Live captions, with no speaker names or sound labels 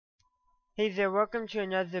Hey there, welcome to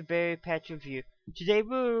another Berry Patch review. Today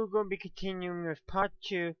we're going to be continuing with part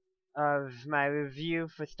 2 of my review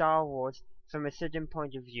for Star Wars from a certain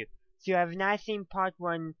point of view. So if you have not seen part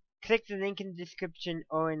 1, click the link in the description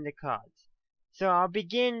or in the cards. So I'll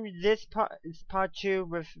begin this part 2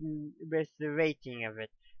 with the rating of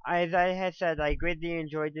it. As I had said, I greatly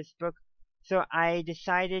enjoyed this book, so I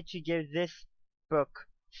decided to give this book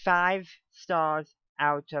 5 stars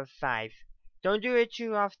out of 5. Don't do it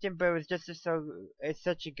too often, but it was just it's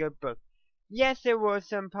such a good book. Yes, there were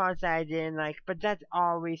some parts I didn't like, but that's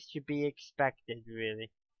always to be expected,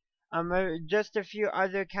 really. Just a few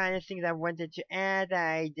other kind of things I wanted to add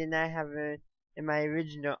I did not have in my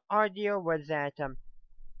original audio was that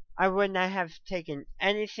I would not have taken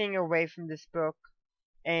anything away from this book,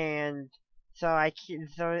 and so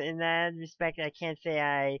in that respect I can't say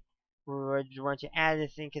I would want to add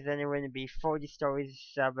anything because then it wouldn't be 40 stories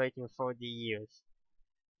celebrating 40 years.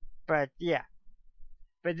 But yeah,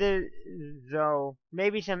 but though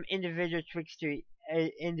maybe some individual tweaks to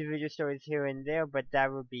individual stories here and there, but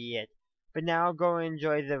that would be it. But now I'll go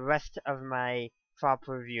enjoy the rest of my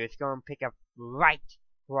proper review. It's going to pick up right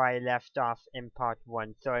where I left off in part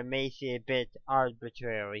 1, so it may seem a bit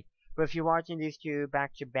arbitrary. But if you're watching these two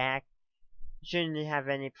back to back, shouldn't have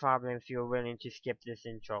any problem if you're willing to skip this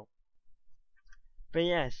intro. But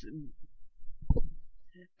yes,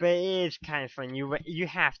 but it is kind of funny. You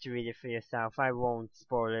have to read it for yourself. I won't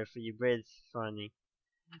spoil it for you, but it's funny.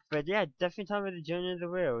 But yeah, definitely talk about the Journey of the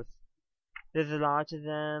Wheels. There's a lot of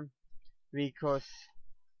them because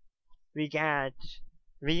we got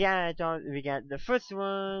we got the first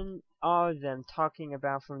one, all of them talking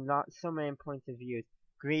about from so many points of view.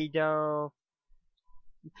 Greedo,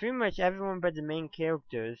 pretty much everyone but the main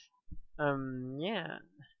characters. Yeah,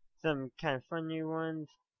 some kind of funny ones.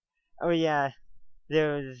 Oh yeah,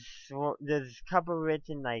 there's a couple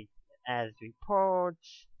written like as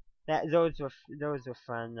reports. Those were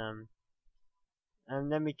fun.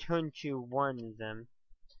 Let me turn to one of them.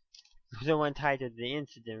 The one titled "The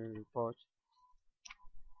Incident Report."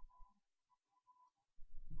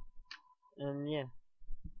 Yeah.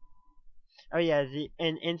 Oh yeah,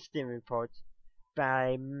 an incident report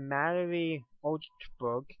by Mallory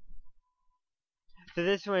Ochtburg. So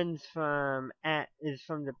this one's is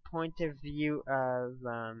from the point of view of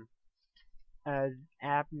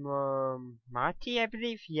Admiral Marty, I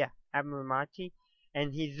believe. Yeah, Admiral Marty,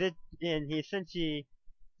 and he's essentially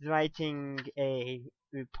writing a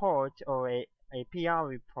report or a PR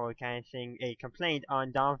report kind of thing, a complaint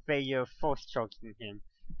on Darth Vader force choking him.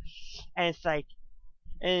 And it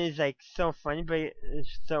is like so funny, but it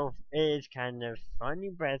is kind of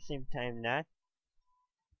funny, but at the same time not.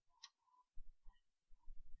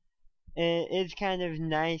 It's kind of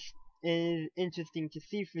nice. It is interesting to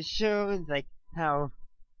see for sure, like how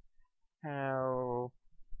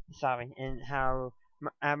sorry, and how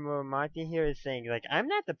Admiral Martin here is saying, like, I'm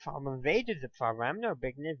not the problem, Vader's the problem, I'm no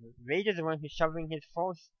big nigga. Vader's the one who's shoving his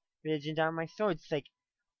force religion down my throat. It's like,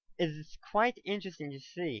 it's quite interesting to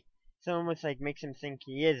see. So almost like makes him think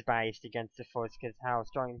he is biased against the force because how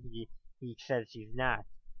strong he says he's not.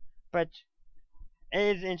 But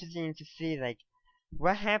it is interesting to see, like,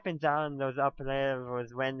 what happens on those upper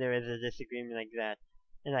levels when there is a disagreement like that.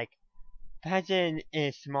 And like, imagine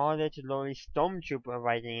a small little lonely stormtrooper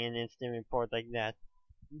writing an instant report like that.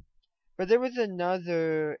 But there was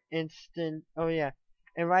another instant. Oh yeah,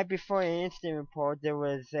 and right before an instant report, there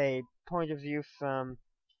was a point of view from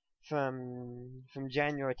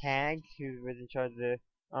General Tag, who was in charge of the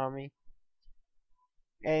army.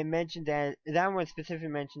 And mentioned that one specifically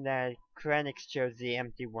mentioned that Krennic chose the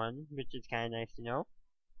empty one, which is kind of nice to know.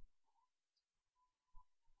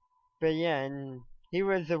 But yeah, and he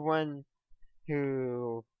was the one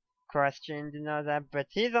who questioned and all that, but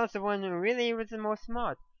he's also the one who really was the most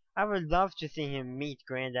smart. I would love to see him meet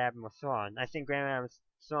Grand Admiral Thrawn. I think Grand Admiral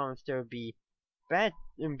Thrawn still be better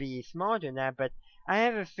and be smarter than that, but I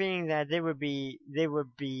have a feeling that they would be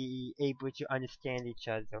able to understand each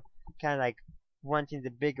other, kind of like wanting the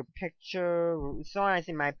bigger picture. Thrawn I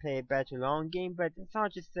think might play a better long game, but it's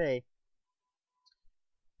hard to say.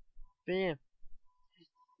 But yeah.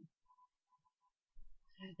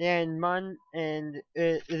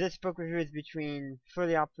 This book review is between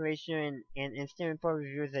fully operational and instant report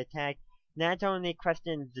reviews attack not only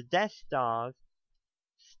questions the Death Star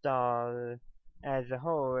as a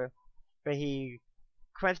whole, but he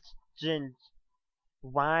questioned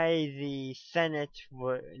why the Senate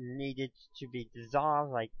needed to be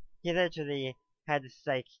dissolved. Like, he literally had this,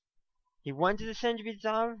 like, he wanted the Senate to be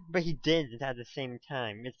dissolved, but he didn't at the same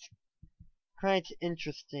time. It's quite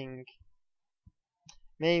interesting.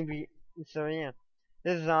 Maybe, so yeah.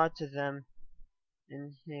 There's lots of them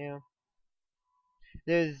in here.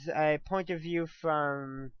 There's a point of view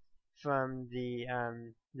from the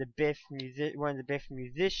one of the Biff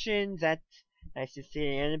musicians. That's nice to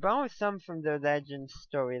see, and it borrows some from the Legends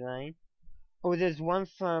storyline. Oh, there's one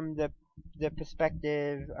from the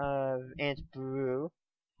perspective of Aunt Beru.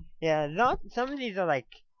 Yeah, some of these are like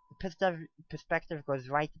perspective goes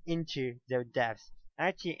right into their deaths.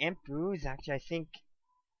 Actually, Aunt Beru is actually I think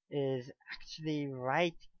is actually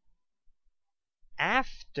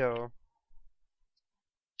after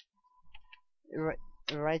right,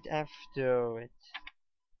 right after it.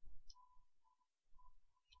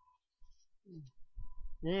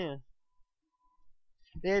 Yeah,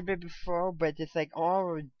 a little bit before, but it's like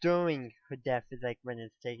all during her death is like when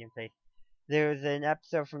it's taking place. There was an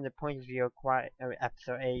episode from the point of view of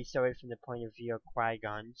episode A story from the point of view of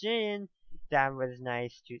Qui-Gon Jinn. That was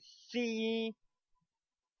nice to see.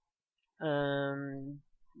 Um,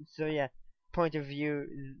 so yeah, point of view.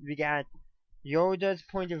 We got Yoda's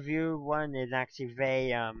point of view. One is actually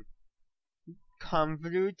very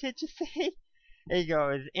convoluted to say. It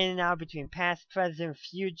goes in and out between past, present,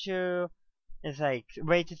 future. It's like,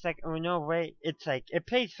 wait a second, oh no, wait. It's like, it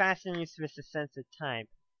plays fascinatingly with the sense of time.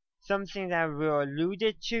 Something that we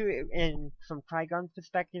alluded to from Qui-Gon's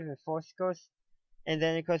perspective in Force Ghost. And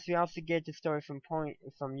then, of course, we also get the story from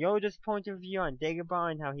Yoda's point of view on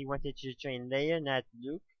Dagobah and how he wanted to train Leia, not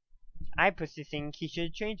Luke. I personally think he should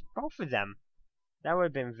have trained both of them. That would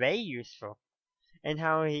have been very useful. And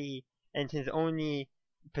how his only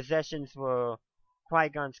possessions were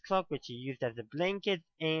Qui-Gon's cloak, which he used as a blanket,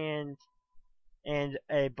 and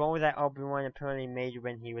a bow that Obi-Wan apparently made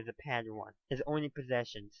when he was a Padawan. His only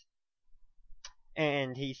possessions.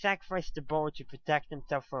 And he sacrificed the bow to protect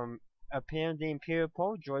himself from apparently Imperial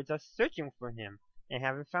Poe droids are searching for him and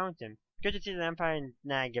haven't found him. Good to see the Empire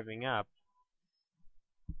not giving up.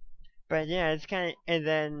 But yeah, it's kind of, and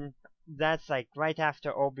then that's like right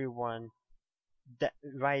after Obi-Wan,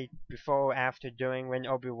 right before, after, during when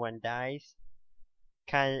Obi-Wan dies.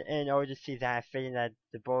 Kind of in order to see that feeling that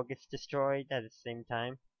the bow gets destroyed at the same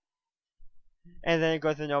time. And then it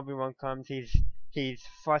goes when Obi-Wan comes, he's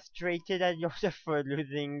frustrated at Yoda for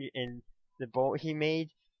losing in the boat he made,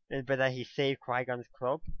 but that he saved Qui-Gon's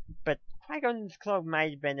cloak. But Qui-Gon's cloak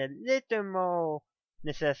might have been a little more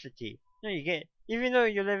necessity. No, you get, even though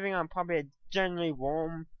you're living on probably a generally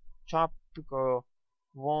warm, tropical,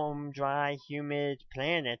 warm, dry, humid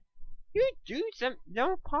planet, you do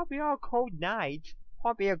there probably are cold nights,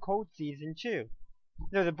 probably a cold season too.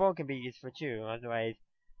 Though the boat can be used for too, otherwise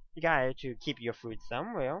you gotta to keep your food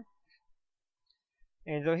somewhere.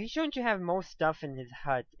 And though he's shown to have most stuff in his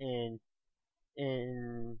hut in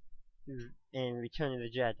in Return of the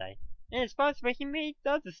Jedi, and it's possible he made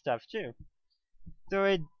other stuff too.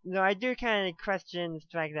 Though I do kind of question the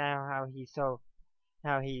fact that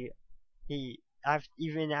how he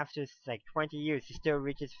even after like 20 years he still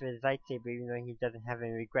reaches for his lightsaber even though he doesn't have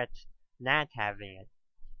any regrets not having it.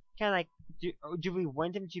 Kind of like, do we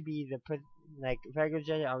want him to be like regular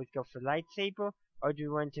Jedi always go for lightsaber, or do we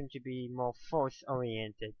want him to be more force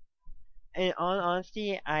oriented? And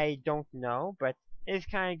honestly, I don't know, but it's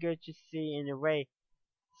kind of good to see in a way,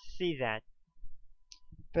 see that.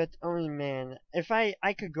 But oh man, if I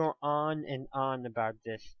could go on and on about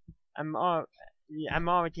this, I'm all, I'm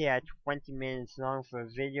already at 20 minutes long for a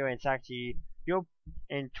video, and it's actually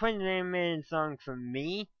and 29 minutes long for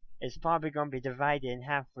me. It's probably gonna be divided in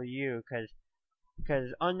half for you,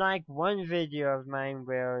 because unlike one video of mine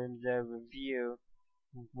where the review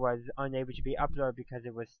was unable to be uploaded because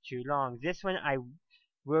it was too long, this one I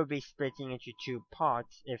will be splitting into two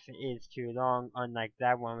parts if it is too long, unlike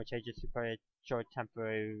that one which I just recorded a short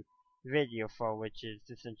temporary video for, which is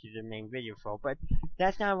essentially the main video for. But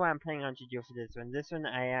that's not what I'm planning on to do for this one. This one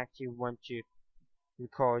I actually want to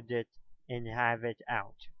record it and have it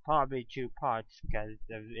out. Probably two parts because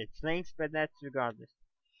of its length, but that's regardless.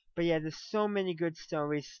 But yeah, there's so many good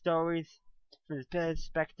stories from the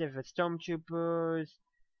perspective of stormtroopers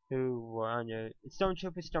who were under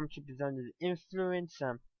stormtroopers under the influence.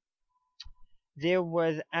 There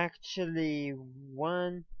was actually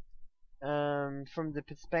one from the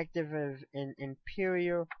perspective of an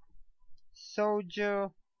Imperial soldier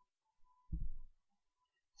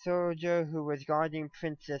who was guarding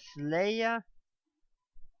Princess Leia.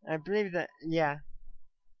 I believe that, yeah,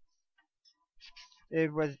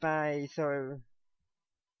 it was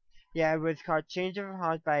yeah, it was called Change of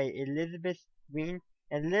Heart by Elizabeth Green,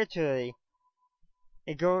 and literally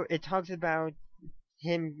it talks about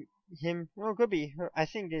him, well, it could be her. I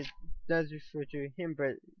think it does refer to him,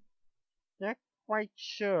 but not quite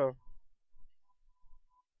sure.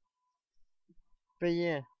 But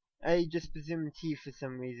yeah, I just presumed T for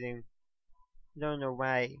some reason. Don't know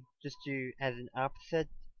why. Just to as an opposite,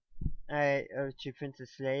 to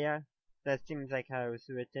Princess Leia. That seems like how it was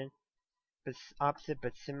written. But opposite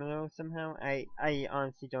but similar somehow. I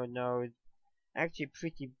honestly don't know. Actually,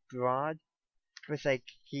 pretty broad. It's like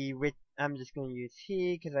I'm just gonna use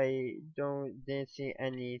he because I didn't see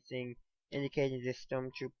anything indicating this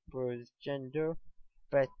stormtrooper's gender.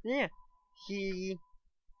 But yeah, he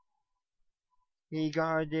he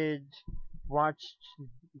watched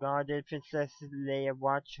guarded Princess Leia,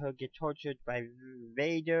 watch her get tortured by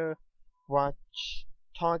Vader, watch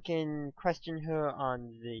Tarkin question her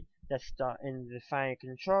on the Death Star in the fire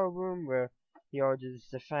control room where he orders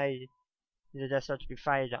the Death Star to be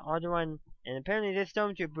fired at the other one, and apparently this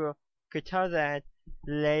stormtrooper could tell that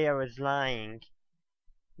Leia was lying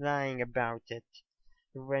about it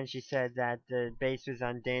when she said that the base was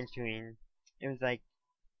on Dantooine. It was like,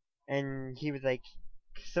 and he was like,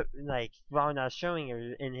 so, like, while not showing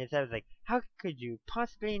her in his head, was like, how could you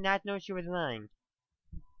possibly not know she was lying?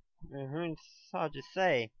 It's hard to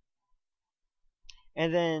say.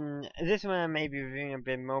 And then this one I may be reviewing a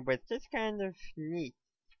bit more, but it's just kind of neat.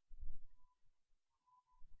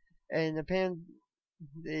 And apparently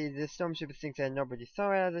the stormtrooper thinks that nobody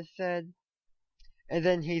saw it, as I said. And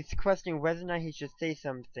then he's questioning whether or not he should say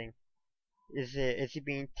something. Is he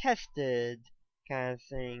being tested, kind of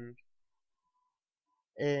thing?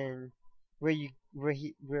 And he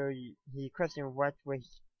questioned what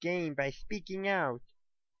was gained by speaking out.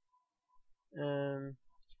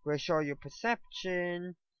 Will show your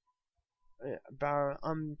perception about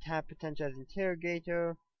untapped potential as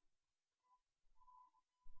interrogator.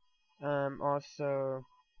 Also,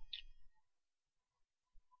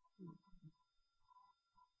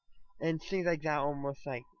 and things like that, almost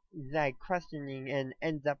like questioning and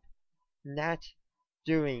ends up not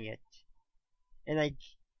doing it. And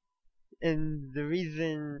the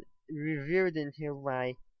reason revealed in here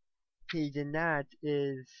why he did not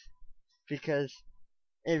is because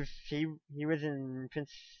if he was in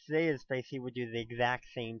Princess Leia's place, he would do the exact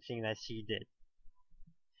same thing that she did.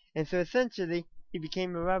 And so essentially, he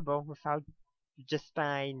became a rebel without just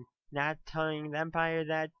by not telling the Empire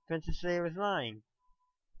that Princess Leia was lying.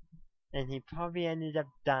 And he probably ended up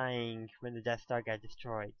dying when the Death Star got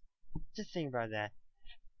destroyed. Just think about that.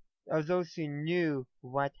 Of those who knew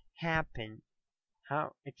what happened,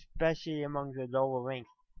 how, especially among the lower ranks,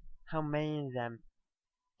 how many of them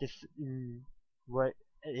just were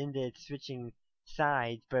ended switching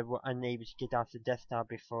sides but were unable to get off the Death Star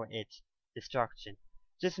before its destruction.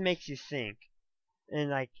 Just makes you think.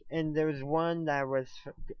 And there was one that was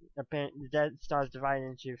apparently the Death Star is divided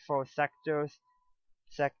into 4 sectors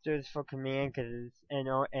for command,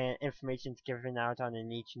 and information is given out on a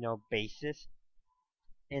need-to-know basis,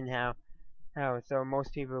 and how so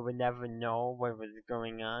most people would never know what was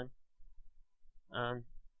going on.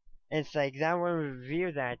 It's like that one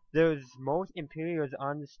revealed that those most Imperials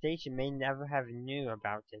on the station may never have knew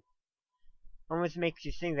about it. Almost makes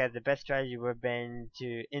you think that the best strategy would have been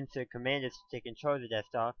to insert commanders to take control of the Death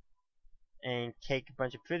Star and take a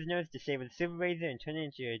bunch of prisoners, disable the Super Razor, and turn it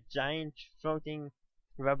into a giant floating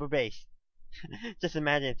rubber base. Just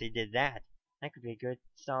imagine if they did that. That could be a good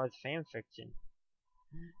Star Wars fan fiction.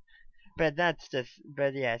 But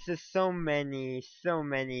yeah, it's just so many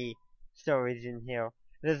stories in here.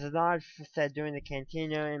 There's a lot said during the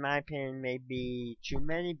Cantina, in my opinion, maybe too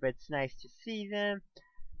many, but it's nice to see them.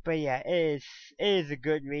 But yeah, it is a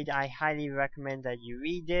good read. I highly recommend that you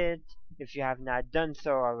read it, if you have not done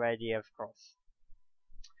so already, of course.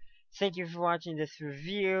 Thank you for watching this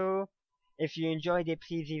review. If you enjoyed it,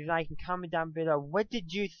 please leave a like and comment down below. What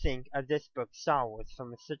did you think of this book, Star Wars,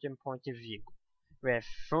 from a certain point of view? With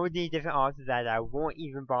 40 different authors that I won't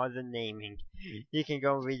even bother naming. You can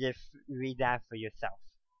go read that for yourself.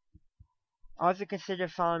 Also consider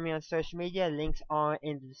following me on social media. Links are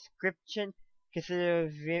in the description.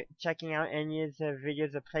 Consider checking out any of the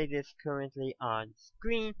videos or playlists currently on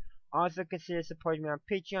screen. Also consider supporting me on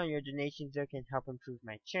Patreon. Your donations there can help improve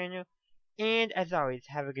my channel. And as always,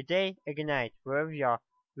 have a good day, a good night, wherever you are.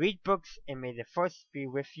 Read books and may the force be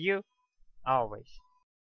with you always.